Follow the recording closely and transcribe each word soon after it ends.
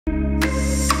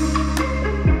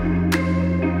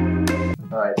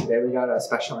Alright, today we got a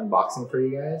special unboxing for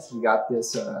you guys. We got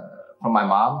this from my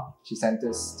mom. She sent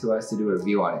this to us to do a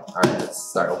review on it. Alright, let's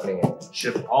start opening it.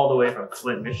 Shipped all the way from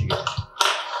Flint, Michigan.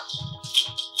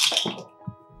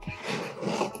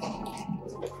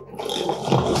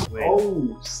 Wait.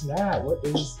 Oh, snap. What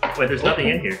is... Wait, there's nothing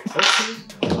in here. Okay.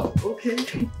 Oh,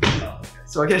 okay.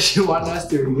 So I guess you want us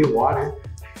to review water.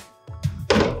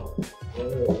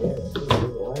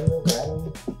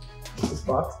 This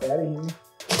box out of here.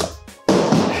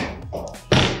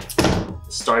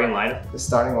 Starting lineup. The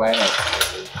starting lineup.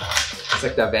 It's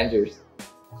like the Avengers.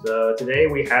 So today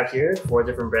we have here 4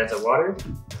 different brands of water,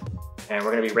 and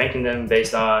we're going to be ranking them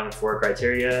based on 4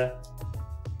 criteria,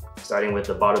 starting with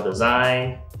the bottle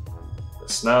design, the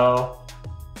smell,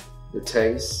 the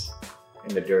taste,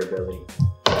 and the durability.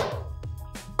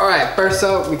 Alright, first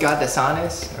up we got the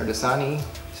Sanis, or the Sani,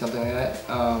 something like that.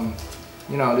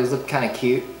 You know, this looks kind of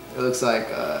cute. It looks like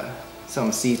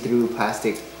some see-through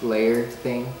plastic layer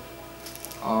thing.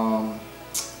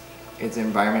 It's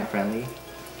environment friendly,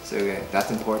 so yeah,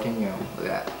 that's important, you know, look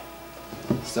at that.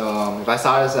 So if I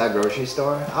saw this at a grocery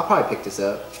store, I'll probably pick this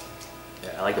up.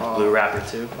 Yeah, I like the blue wrapper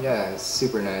too. Yeah, it's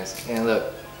super nice. And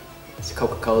look, it's a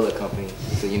Coca-Cola company,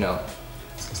 so you know,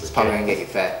 it's probably gonna get you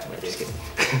fat. Just kidding.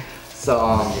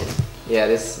 So yeah,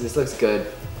 this looks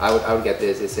good. I would get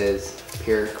this. It says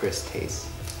pure crisp taste.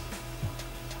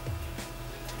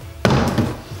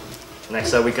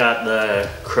 Next up we got the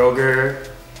Kroger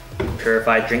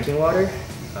purified drinking water.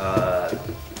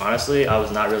 Honestly, I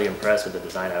was not really impressed with the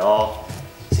design at all.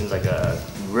 It seems like a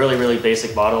really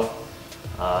basic bottle.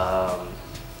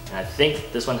 And I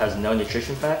think this one has no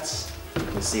nutrition facts. You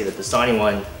can see that the Sony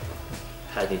one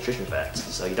has nutrition facts.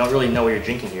 So you don't really know what you're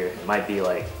drinking here. It might be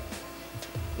like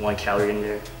 1 calorie in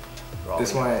there.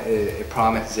 This one, it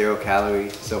promised 0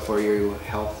 calories. So for your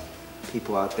health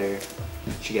people out there,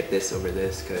 you should get this over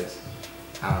this, because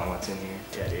I don't know what's in here.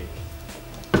 Yeah, dude.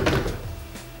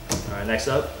 Alright, next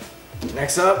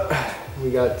up,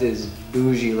 we got this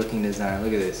bougie looking design.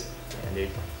 Look at this. yeah, dude.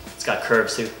 It's got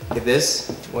curves too. If this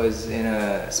was in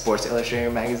a Sports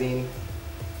Illustrated magazine,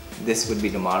 this would be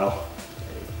the model.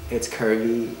 It's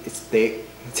curvy, it's thick,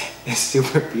 it's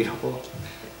super beautiful.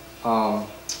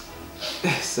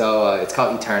 So it's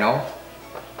called Eternal.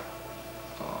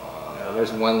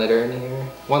 There's 1 liter in here.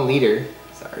 1 liter,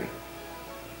 sorry.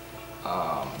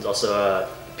 There's also a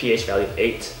pH value of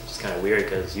 8, which is kind of weird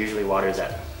because usually water is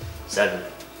at 7. I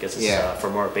guess it's for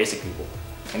more basic people.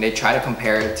 And they try to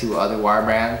compare it to other water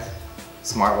brands,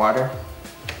 Smart Water.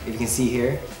 If you can see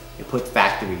here, they put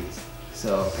factories.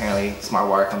 So apparently Smart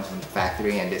Water comes from the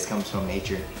factory and this comes from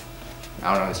nature.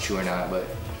 I don't know if it's true or not, but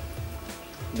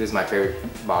this is my favorite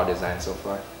bottle design so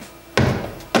far.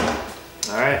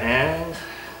 Alright, and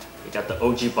we got the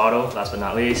OG bottle, last but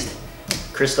not least,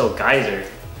 Crystal Geyser.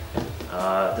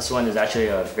 This one is actually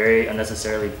a very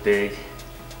unnecessarily big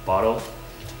bottle.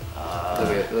 Look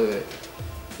at it, look at it.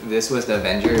 If this was the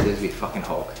Avenger, this would be fucking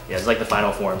Hulk. Yeah, it's like the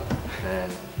final form.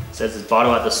 And it says it's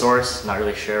bottle at the source, not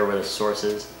really sure where the source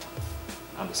is.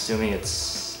 I'm assuming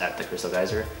it's at the Crystal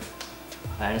Geyser.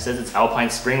 And it says it's Alpine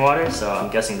spring water, so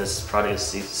I'm guessing this product is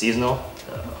seasonal.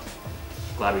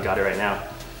 Glad we got it right now.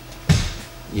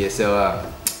 Yeah,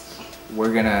 so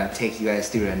we're gonna take you guys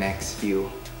through the next few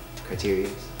criteria.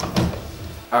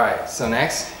 Alright, so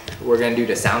next we're gonna do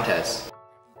the sound test.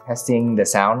 Testing the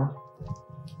sound.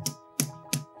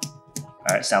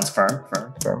 Alright, sounds firm.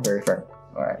 Firm, very firm.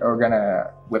 Alright, we're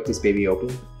gonna whip this baby open.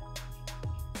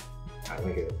 Alright,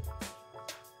 look at it.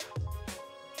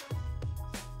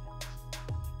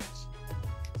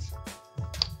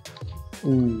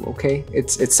 Ooh, okay.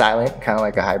 It's silent, kind of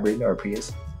like a hybrid or a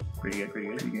Prius. Pretty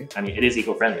good. I mean, it is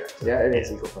eco-friendly. Yeah, it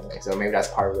is eco-friendly. So maybe that's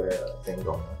part of the thing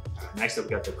going on. Next up,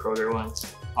 we got the Kroger one.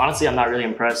 Honestly, I'm not really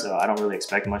impressed, so I don't really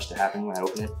expect much to happen when I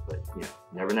open it, but yeah,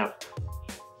 you never know.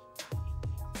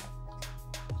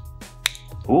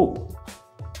 Ooh,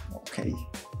 okay,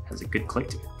 has a good click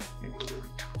to it.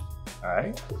 All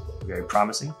right, very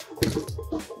promising.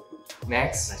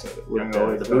 Next, we're gonna go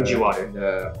with the bougie water.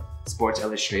 The Sports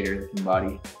Illustrated looking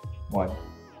body one.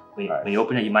 When you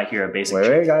open it, you might hear a basic.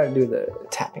 Wait, gotta do the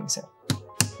tapping sound.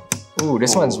 Ooh,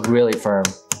 this one's really firm.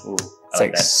 Ooh, it's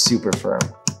like super firm.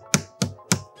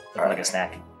 Like a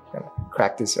snack. Gonna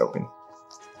crack this open.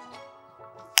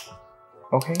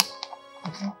 Okay.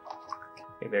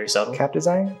 Okay, very subtle. Cap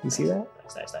design, you see that?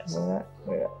 Nice. Look at that.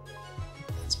 Look at that.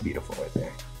 It's beautiful right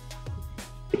there.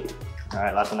 All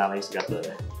right, last but not least, we got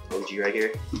the OG right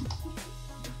here.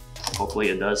 Hopefully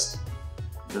it does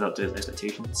live up to his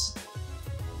expectations.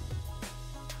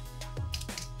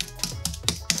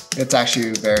 It's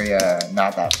actually very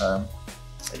not that firm.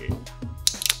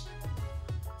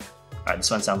 Alright, Alright, this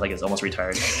one sounds like it's almost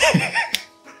retired.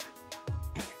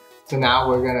 So now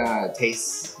we're gonna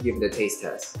give it a taste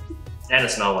test. And a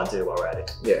smell one too while we're at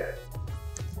it. Yeah.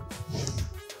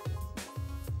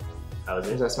 How is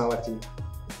What does it? that smell like to you?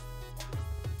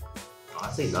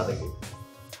 Honestly, nothing, dude.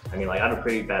 I mean, like, I have a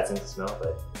pretty bad sense of smell,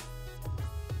 but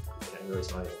I can't really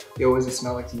smell it. Yo, what does it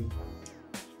smell like to you?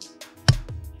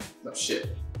 No shit.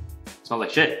 It smells like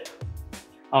shit.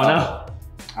 Oh no.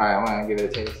 Alright, I'm gonna give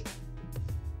it a taste.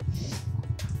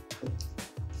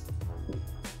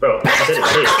 Bro, I said it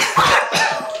taste.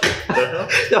 The hell?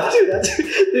 No, dude, that's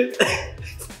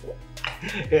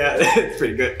yeah, it's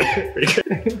pretty good. Pretty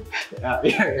good. Yeah,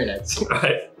 you're next.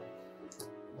 Alright.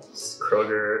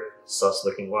 Kroger sus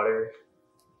looking water.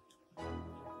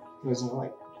 What does it smell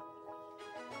like?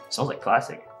 Smells like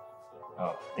plastic. Oh,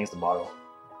 I think it's the bottle.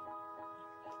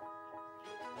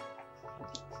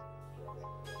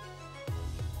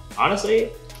 Honestly,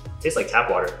 it tastes like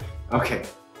tap water. Okay,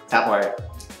 tap water.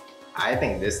 I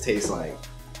think this tastes like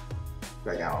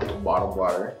I don't know, bottled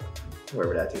water.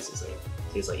 Whatever that tastes like.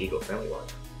 Tastes like eco-friendly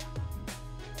water.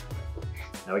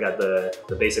 Now we got the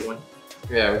basic one.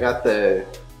 Yeah, we got the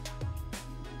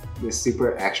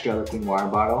super extra looking water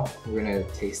bottle. We're gonna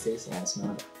taste this and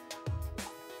smell it.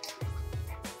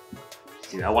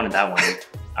 Dude, I wanted that one.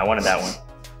 I wanted that one.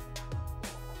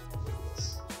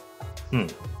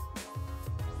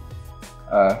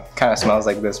 Kind of smells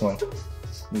like this one.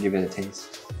 Give it a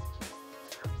taste.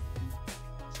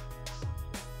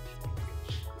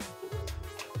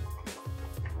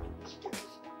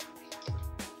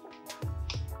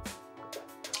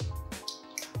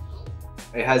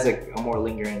 It has a more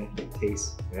lingering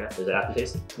taste. Yeah, there's an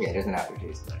aftertaste. Yeah, there's an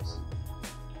aftertaste. Nice.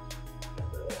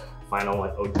 The final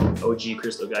one, OG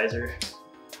Crystal Geyser.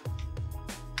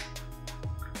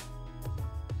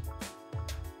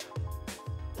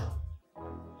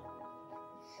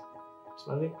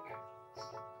 Smell it?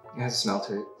 It has a smell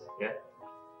to it. Yeah.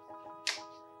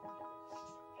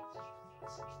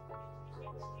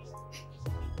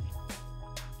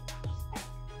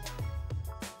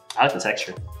 I like the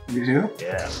texture. You do?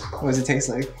 Yeah. What does it taste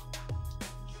like?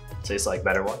 Tastes like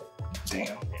better one.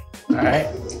 Damn. All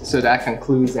right. So that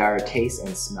concludes our taste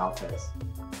and smell test.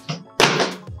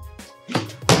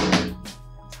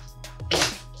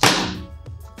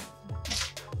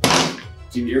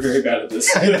 Dude, you're very bad at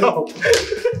this. I know.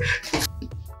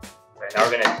 Right, now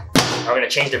we're gonna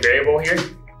change the variable here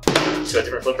to a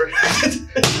different flipper.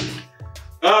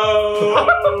 Oh!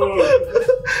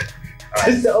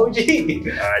 It's the OG.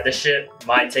 Alright, this shit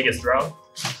might take its throne.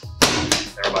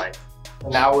 Never mind.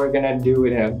 Now we're gonna do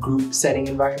it in a group setting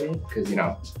environment because you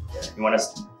know, You want to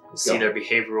see their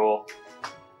behavioral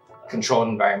controlled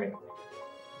environment.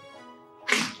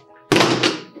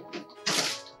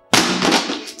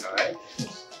 Alright.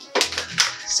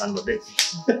 Son of a bitch.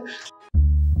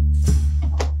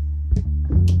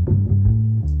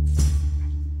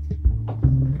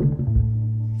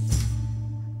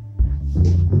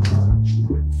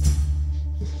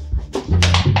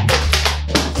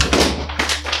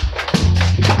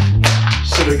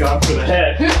 Should have gone for the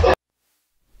head.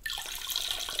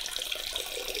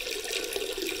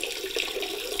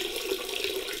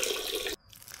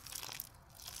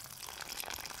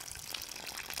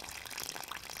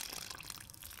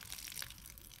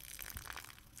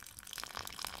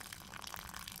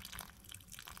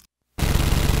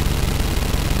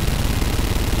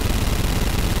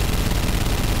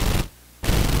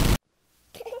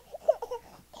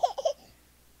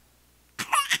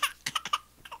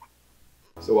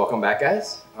 So welcome back,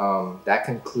 guys. That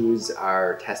concludes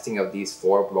our testing of these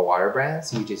 4 water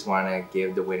brands. We just want to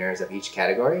give the winners of each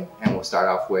category, and we'll start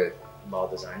off with Ball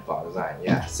design. bottle design.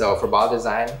 Yeah. So for bottle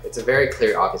design, it's a very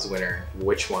clear, obvious winner.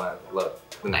 Which one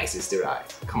looked the nicest to your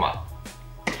eyes? Come on.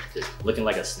 Just looking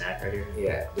like a snack right here.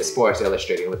 Yeah, the Sports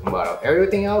Illustrated looking bottle.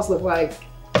 Everything else looked like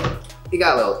it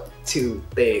got a little too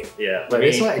big. Yeah. But I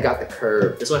mean, this one, it got the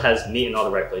curve. this one has meat in all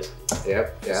the right places.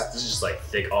 Yep. Yeah. This is just like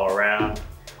thick all around.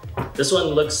 This one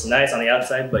looks nice on the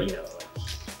outside, but you know, like,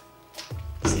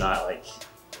 it's not like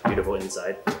beautiful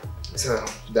inside. So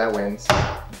that wins.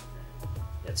 Yeah,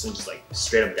 this one's just like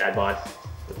straight up dad bod.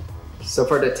 So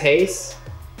for the taste,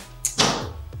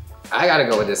 I gotta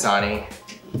go with Dasani.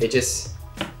 It just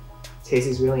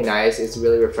tastes really nice. It's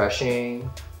really refreshing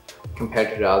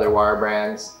compared to the other water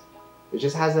brands. It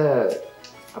just has a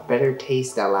better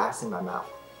taste that lasts in my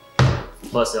mouth.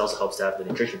 Plus, it also helps to have the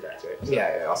nutrition facts, right? So, Yeah,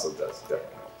 it also does,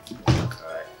 definitely.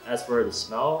 Alright. As for the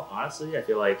smell, honestly, I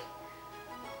feel like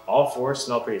all 4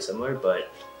 smell pretty similar,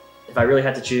 but if I really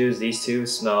had to choose, these 2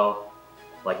 smell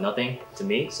like nothing to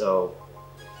me, so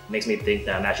it makes me think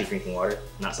that I'm actually drinking water,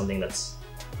 not something that's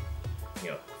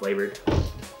flavored.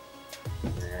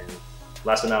 And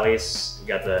last but not least, we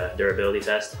got the durability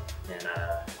test. And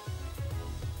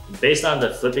based on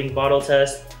the flipping bottle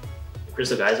test, the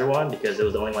Crystal Geyser won because it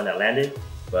was the only one that landed.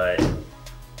 But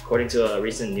according to a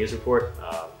recent news report,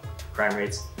 crime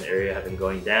rates in the area have been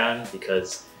going down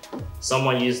because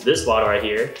someone used this bottle right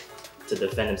here to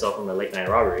defend himself from a late night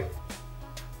robbery.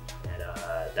 And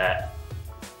that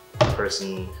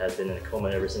person has been in a coma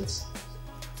ever since.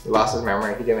 He lost his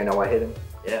memory. He didn't even know what hit him.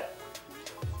 Yeah.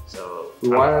 So we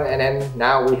won, and then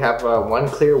now we have one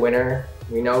clear winner.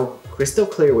 We know crystal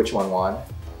clear which one won.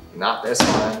 Not this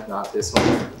one, not this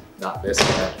one, not this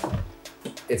one.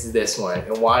 It's this one.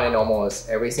 It won in almost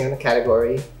every single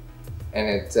category. And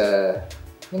it's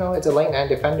it's a late night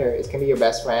defender. It can be your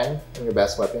best friend and your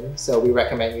best weapon. So we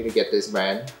recommend you to get this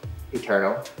brand,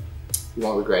 Eternal. You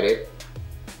won't regret it.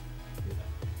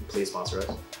 Please sponsor us.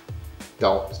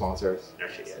 Don't sponsor us.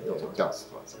 Actually, yeah, don't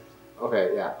sponsor us.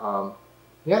 Okay, yeah.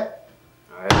 Yeah.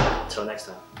 All right. Till next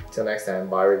time. Till next time,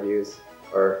 buy reviews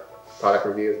or product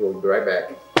reviews. We'll be right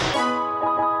back.